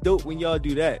always dope when y'all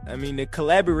do that. I mean, the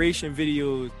collaboration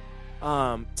videos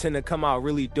tend to come out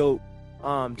really dope.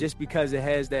 Just because it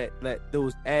has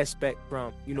those aspects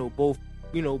from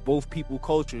both people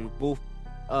culture, both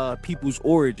people's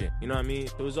origin. You know what I mean?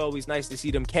 So it's always nice to see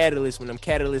them catalysts when them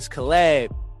catalysts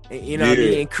collab. You know what I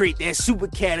mean? And create that super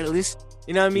catalyst.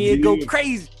 You know what I mean? It go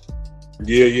crazy.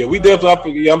 Yeah. We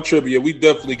definitely. I'm tripping. Yeah, we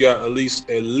definitely got at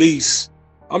least.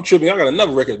 I'm tripping. I got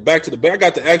another record. Back to the. I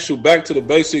got the actual Back to the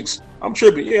Basics. I'm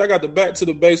tripping. Yeah, I got the Back to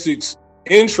the Basics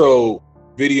intro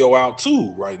video out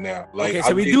too right now. Like, okay,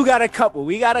 so we got a couple.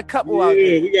 We got a couple out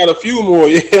there. Yeah, we got a few more.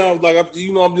 Yeah,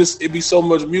 I'm just. It be so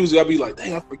much music. I be like,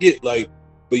 dang, I forget. Like.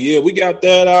 But yeah, we got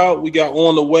that out. We got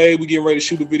On the Way. We getting ready to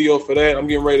shoot a video for that. I'm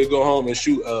getting ready to go home and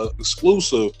shoot a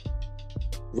exclusive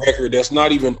record that's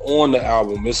not even on the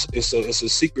album. It's a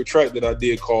secret track that I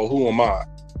did called Who Am I?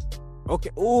 Okay.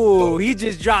 Oh, he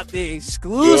just dropped the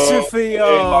exclusive for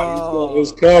y'all. Like,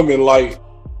 it's coming. Like,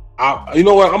 you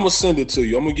know what? I'm gonna send it to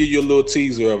you. I'm gonna give you a little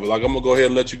teaser of it. Like, I'm gonna go ahead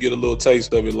and let you get a little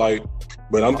taste of it. Like,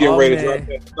 but I'm getting ready to drop that.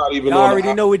 It's not even. Y'all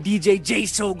already know what DJ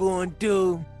J-So gonna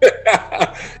do.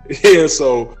 Yeah,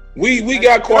 so we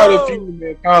got quite a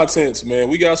few contents, man.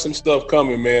 We got some stuff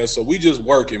coming, man. So we just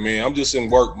working, man. I'm just in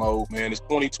work mode, man. It's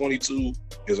 2022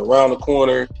 is around the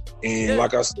corner, and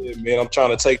like I said, man, I'm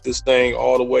trying to take this thing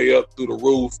all the way up through the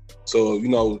roof. So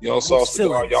Young Sauce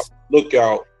Cigar, y'all look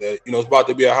out that it's about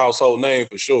to be a household name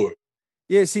for sure.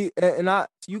 Yeah, see, and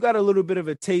you got a little bit of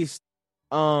a taste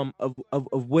of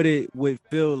what it would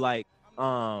feel like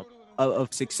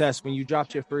of success when you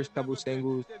dropped your first couple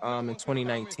singles in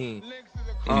 2019.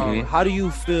 How do you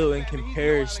feel in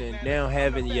comparison now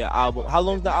having your album? How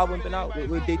long's the album been out?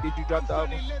 What date did you drop the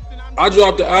album? I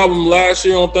dropped the album last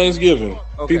year on Thanksgiving.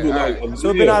 Okay, people so it's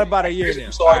been out about a year now.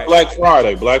 So Black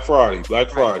Friday.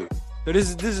 So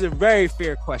this is a very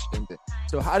fair question.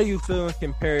 So how do you feel in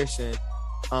comparison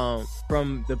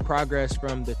from the progress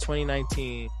from the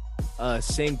 2019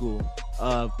 single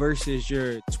versus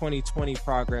your 2020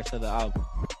 progress of the album?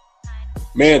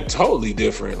 Man, totally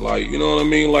different. Like, you know what I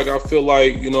mean? Like, I feel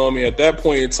like, at that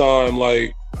point in time,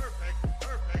 like,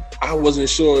 I wasn't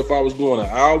sure if I was doing an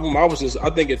album. I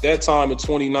think at that time in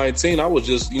 2019, I was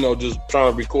just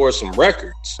trying to record some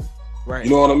records. Right.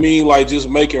 You know what I mean? Like just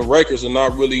making records and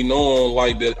not really knowing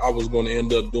like that I was going to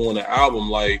end up doing an album.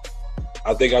 Like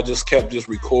I think I just kept just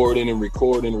recording.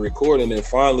 And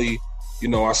finally,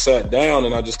 I sat down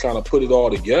and I just kind of put it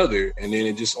all together, and then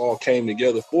it just all came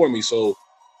together for me. So,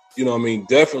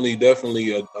 definitely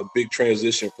a big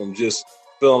transition from just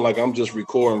feeling like I'm just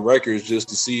recording records just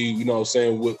to see,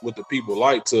 what the people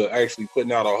like, to actually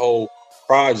putting out a whole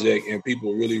project and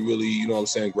people really,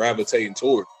 gravitating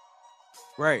toward.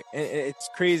 Right. And it's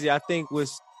crazy. I think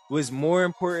what's more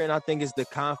important, I think, is the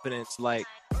confidence. Like,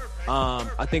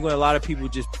 I think when a lot of people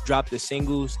just drop the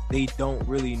singles, they don't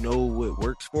really know what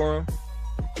works for them.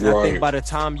 And I think by the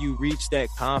time you reach that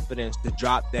confidence to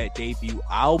drop that debut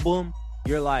album,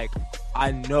 you're like,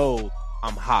 I know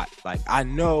I'm hot. Like, I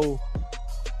know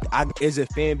there's a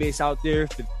fan base out there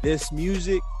for this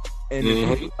music.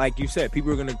 And like you said,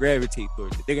 people are going to gravitate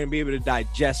towards it. They're going to be able to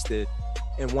digest it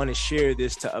and want to share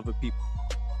this to other people.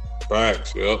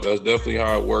 Facts. Yep, that's definitely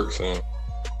how it works. And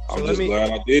I'm just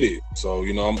glad I did it. So,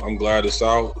 I'm glad it's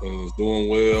out and it's doing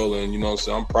well. And,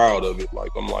 so I'm proud of it.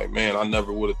 Like, I'm like, man, I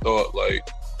never would have thought, like,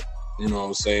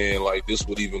 like this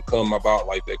would even come about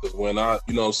like that. Because when I,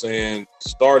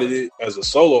 started it as a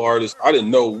solo artist, I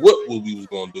didn't know what we was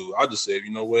going to do. I just said,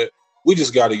 you know what? We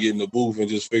just got to get in the booth and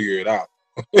just figure it out.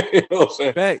 You know what I'm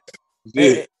saying? Facts.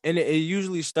 Yeah. And it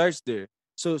usually starts there.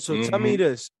 So tell me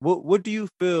this. What do you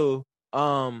feel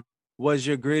was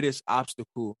your greatest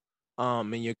obstacle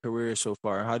in your career so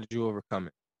far? How did you overcome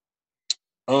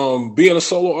it? Being a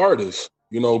solo artist.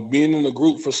 Being in the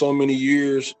group for so many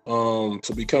years,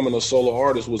 to becoming a solo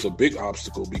artist was a big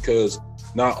obstacle, because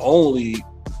not only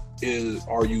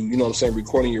are you,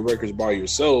 recording your records by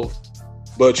yourself,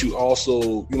 but you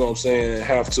also,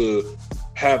 have to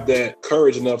have that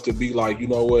courage enough to be like, you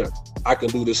know what, I can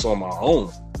do this on my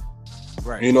own.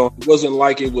 Right. It wasn't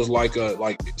like it was like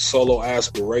solo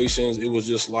aspirations. It was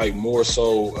just like more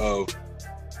so of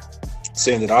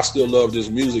saying that I still love this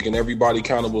music, and everybody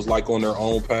kind of was like on their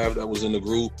own path that was in the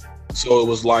group. So it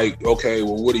was like, okay,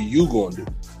 well, what are you going to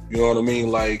do? You know what I mean?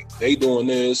 Like, they doing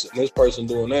this and this person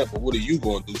doing that, but what are you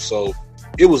going to do? So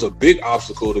it was a big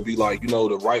obstacle to be like,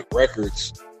 to write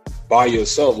records by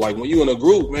yourself. Like when you in a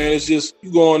group, man, it's just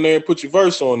you go on there and put your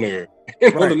verse on there.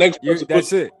 Right. The next person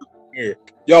that's it. There.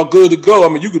 Y'all good to go. I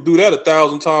mean, you could do that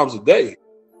 1,000 times a day.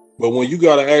 But when you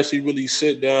got to actually really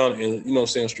sit down and,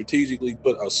 strategically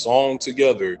put a song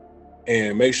together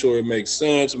and make sure it makes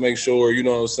sense, make sure,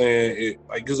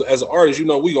 because as an artist, we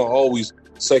going to always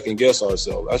second guess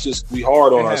ourselves. That's just, we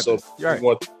hard on ourselves. Right. We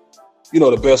want,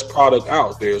 the best product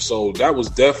out there. So that was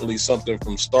definitely something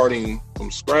from starting from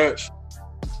scratch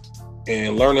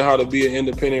and learning how to be an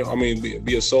independent,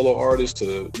 be a solo artist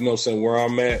to, where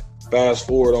I'm at. Fast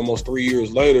forward almost 3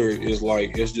 years later is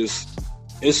like,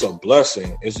 it's a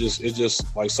blessing. It's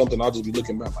just like something I'll just be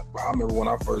looking back like, wow, I remember when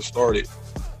I first started,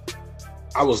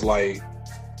 I was like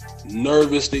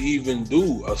nervous to even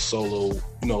do a solo,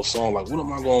 song. Like, what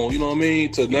am I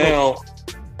going, to now,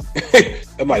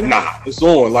 I'm like, nah, it's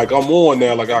on. Like, I'm on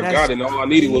now. Like, I got it. And all I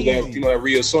needed was that, that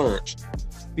reassurance.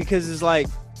 Because it's like,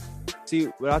 see,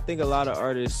 what I think a lot of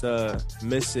artists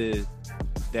miss is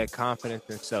that confidence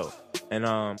in self. And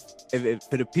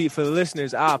for the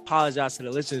listeners, I apologize to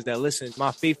the listeners that listen,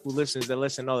 my faithful listeners that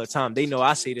listen all the time. They know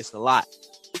I say this a lot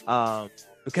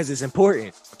because it's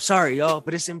important. I'm sorry, y'all,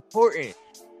 but it's important.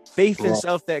 Faith in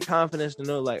self, that confidence to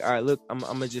know, like, all right, look, I'm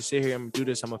gonna just sit here, I'm gonna do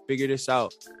this, I'm gonna figure this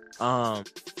out, and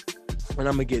I'm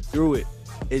gonna get through it.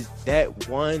 Is that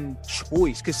one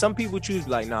choice? Because some people choose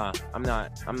like, nah, I'm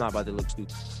not about to look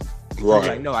stupid. Right?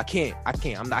 Like, no, I can't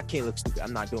look stupid.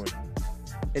 I'm not doing it.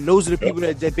 And those are the people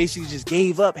that basically just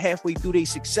gave up halfway through their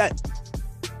success.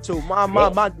 So my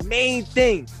main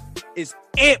thing is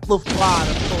amplify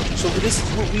the culture. So this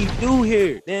is what we do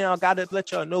here. Then I gotta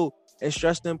let y'all know and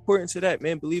stress the importance of that,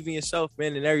 man. Believe in yourself,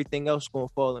 man, and everything else gonna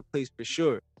fall in place for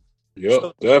sure. Yep,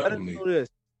 so, definitely. Let us know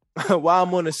this. While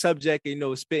I'm on the subject,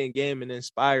 spitting game and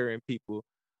inspiring people,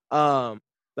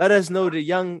 let us know the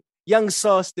young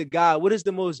Sauce the God. What is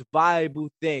the most viable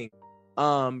thing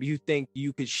you think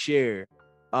you could share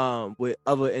with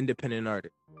other independent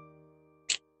artists?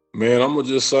 Man, I'm gonna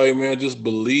just say, man, just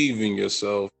believe in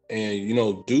yourself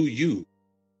and do you.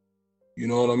 You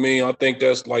know what I mean? I think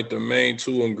that's like the main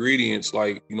two ingredients.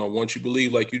 Like, once you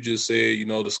believe, like you just said,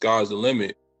 the sky's the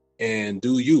limit, and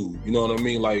do you. You know what I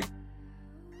mean? Like,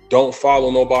 don't follow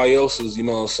nobody else's,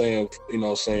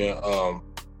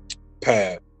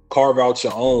 path. Carve out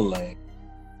your own lane.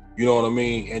 You know what I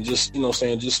mean? And just, you know what I'm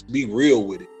saying, just be real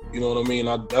with it. You know what I mean?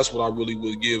 That's what I really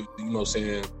would give, you know what I'm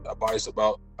saying, advice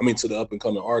about, to the up and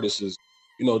coming artists is,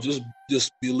 you know, just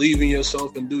believe in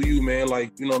yourself and do you, man.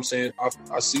 Like, you know what I'm saying?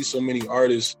 I see so many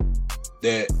artists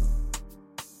that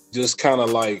just kind of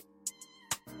like,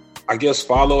 I guess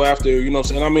follow after, you know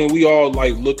what I'm saying? We all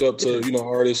like look up to, you know,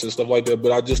 artists and stuff like that,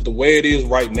 but the way it is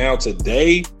right now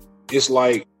today, it's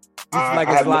like,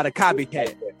 it's a lot of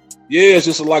copycat. Yeah, it's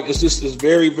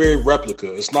very, very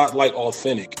replica. It's not like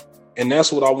authentic. And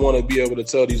that's what I want to be able to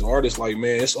tell these artists, like,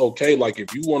 man, it's okay. Like,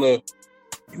 if you want to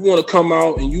come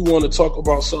out and you want to talk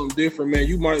about something different, man,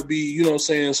 you might be, you know what I'm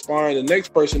saying, inspiring the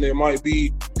next person that might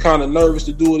be kind of nervous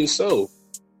to do it himself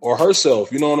or herself.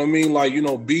 You know what I mean? Like, you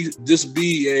know, be a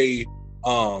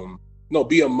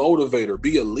motivator,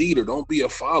 be a leader, don't be a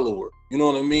follower. You know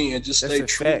what I mean? And just stay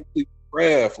true to your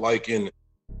craft. Like, and,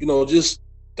 you know, just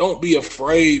don't be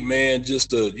afraid, man,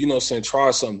 just to, you know what I'm saying,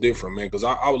 try something different, man. Because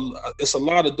it's a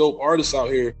lot of dope artists out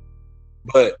here,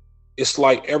 but it's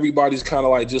like everybody's kind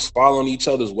of like just following each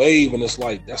other's wave, and it's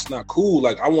like, that's not cool.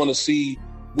 Like, I want to see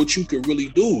what you could really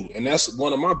do. And that's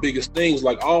one of my biggest things.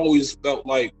 Like, I always felt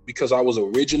like, because I was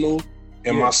original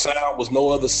and my sound was no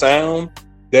other sound,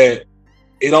 that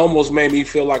it almost made me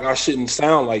feel like I shouldn't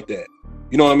sound like that.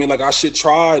 You know what I mean? Like, I should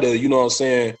try to, you know what I'm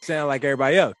saying, sound like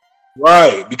everybody else.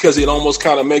 Right, because it almost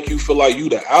kind of make you feel like you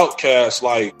the outcast,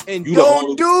 like, and you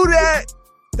don't do that.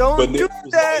 Don't do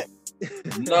that.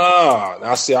 Like, nah,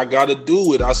 I said I gotta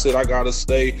do it. I said I gotta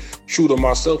stay true to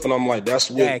myself, and I'm like,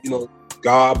 that's what, you know,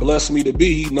 God blessed me to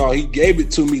be. He gave it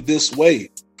to me this way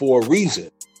for a reason.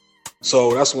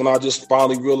 So that's when I just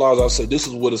finally realized, I said, this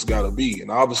is what it's got to be, and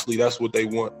obviously that's what they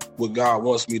want, what God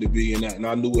wants me to be, and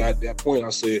I knew at that point,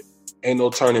 I said, ain't no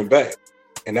turning back.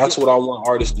 And that's what I want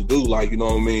artists to do. Like, you know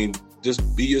what I mean?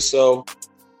 Just be yourself,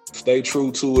 stay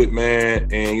true to it, man.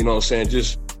 And, you know what I'm saying?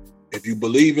 Just, if you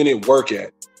believe in it, work at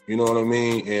it. You know what I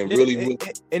mean? And really,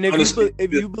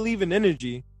 if you believe in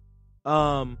energy,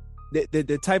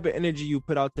 the type of energy you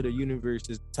put out to the universe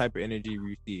is the type of energy you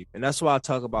receive. And that's why I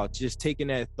talk about just taking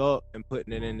that thought and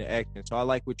putting it into action. So I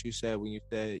like what you said when you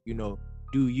said, you know,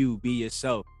 do you, be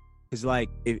yourself. Because, like,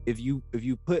 if you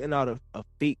putting out a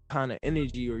fake kind of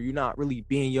energy, or you're not really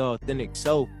being your authentic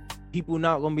self, people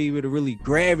not gonna be able to really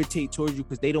gravitate towards you,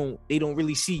 because they don't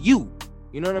really see you.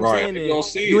 You know what I'm saying?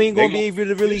 You ain't gonna be able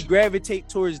to really gravitate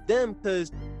towards them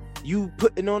because you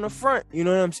putting on the front. You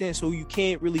know what I'm saying? So you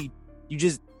can't really.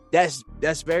 That's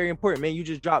very important, man. You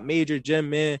just dropped major gem,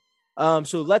 man.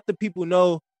 So let the people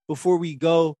know before we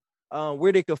go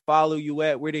where they can follow you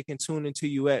at, where they can tune into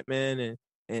you at, man,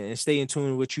 and stay in tune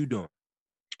with what you doing.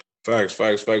 Facts,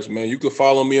 man. You can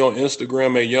follow me on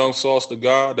Instagram at Young Sauce the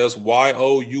God. That's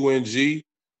YOUNG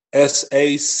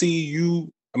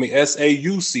SAUCE_DAGOD.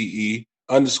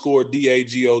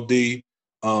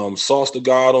 Sauce the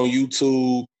God on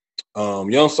YouTube.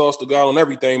 Young Sauce the God on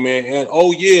everything, man. And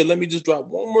oh yeah, let me just drop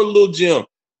one more little gem.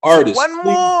 Artists, one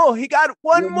more. He got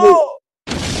one more.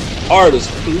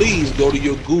 Artists, please go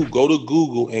to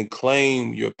Google and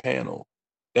claim your panel.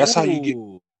 That's how you get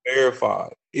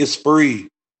verified. It's free.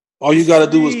 All you got to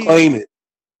do is claim it.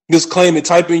 Just claim it.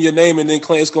 Type in your name and then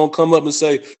claim. It's going to come up and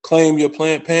say, claim your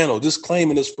plant panel. Just claim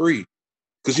it. It's free.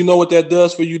 Because you know what that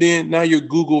does for you then? Now you're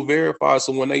Google verified.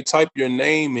 So when they type your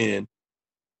name in,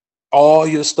 all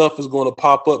your stuff is going to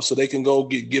pop up so they can go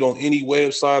get on any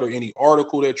website or any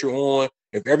article that you're on.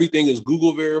 If everything is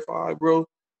Google verified, bro,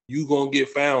 you're going to get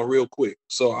found real quick.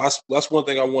 So that's one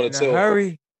thing I want to tell.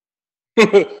 Hurry.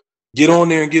 Get on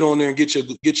there and get your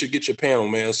panel,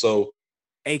 man. So,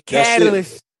 a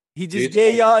Catalyst. He just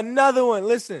gave y'all another one.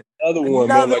 Listen, another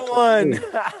one.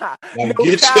 Like, get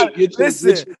your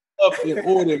stuff in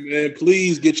order, man.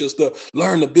 Please get your stuff.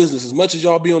 Learn the business. As much as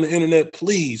y'all be on the internet,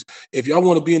 please, if y'all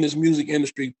want to be in this music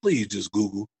industry, please just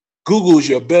Google. Google is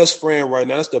your best friend right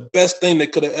now. That's the best thing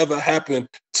that could have ever happened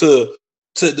to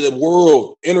the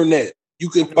world. Internet. You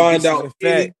can find out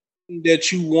anything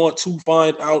that you want to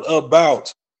find out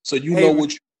about. So you know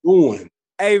what you're doing.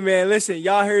 Hey, man, listen,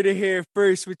 y'all heard it here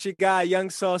first with your guy,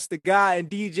 Young Sauce the Guy, and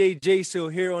DJ J-So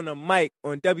here on the mic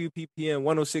on WPPM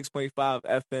 106.5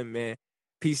 FM, man.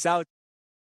 Peace out.